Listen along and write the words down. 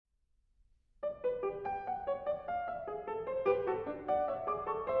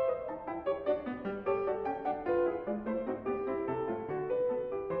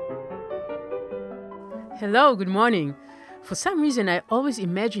Hello, good morning. For some reason, I always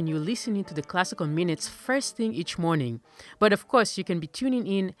imagine you listening to the Classical Minutes first thing each morning. But of course, you can be tuning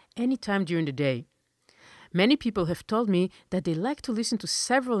in anytime during the day. Many people have told me that they like to listen to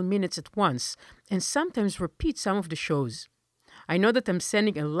several minutes at once and sometimes repeat some of the shows. I know that I'm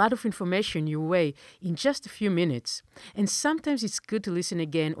sending a lot of information your way in just a few minutes, and sometimes it's good to listen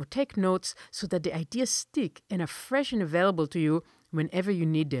again or take notes so that the ideas stick and are fresh and available to you whenever you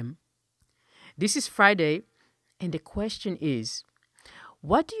need them. This is Friday, and the question is,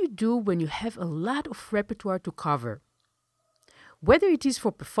 what do you do when you have a lot of repertoire to cover? Whether it is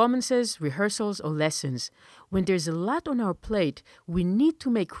for performances, rehearsals, or lessons, when there's a lot on our plate, we need to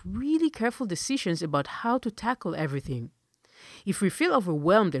make really careful decisions about how to tackle everything. If we feel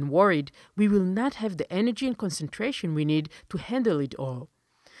overwhelmed and worried, we will not have the energy and concentration we need to handle it all.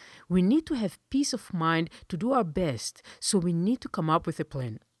 We need to have peace of mind to do our best, so we need to come up with a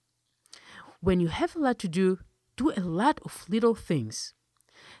plan. When you have a lot to do a lot of little things.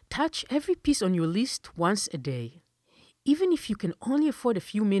 Touch every piece on your list once a day. Even if you can only afford a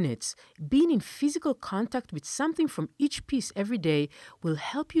few minutes, being in physical contact with something from each piece every day will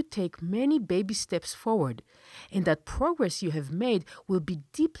help you take many baby steps forward, and that progress you have made will be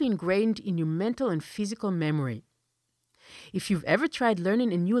deeply ingrained in your mental and physical memory. If you've ever tried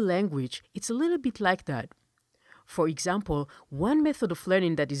learning a new language, it's a little bit like that. For example, one method of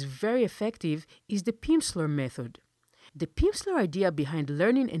learning that is very effective is the Pimsleur method. The Pimsleur idea behind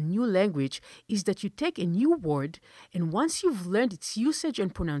learning a new language is that you take a new word, and once you've learned its usage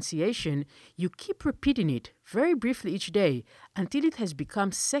and pronunciation, you keep repeating it very briefly each day until it has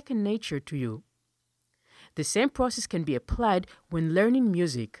become second nature to you. The same process can be applied when learning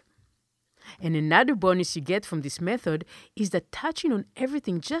music. And another bonus you get from this method is that touching on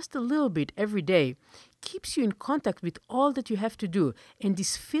everything just a little bit every day keeps you in contact with all that you have to do, and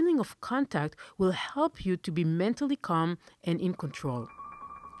this feeling of contact will help you to be mentally calm and in control.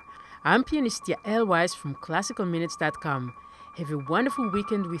 I'm pianist Yael Weiss from ClassicalMinutes.com. Have a wonderful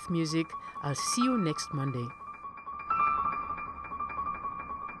weekend with music. I'll see you next Monday.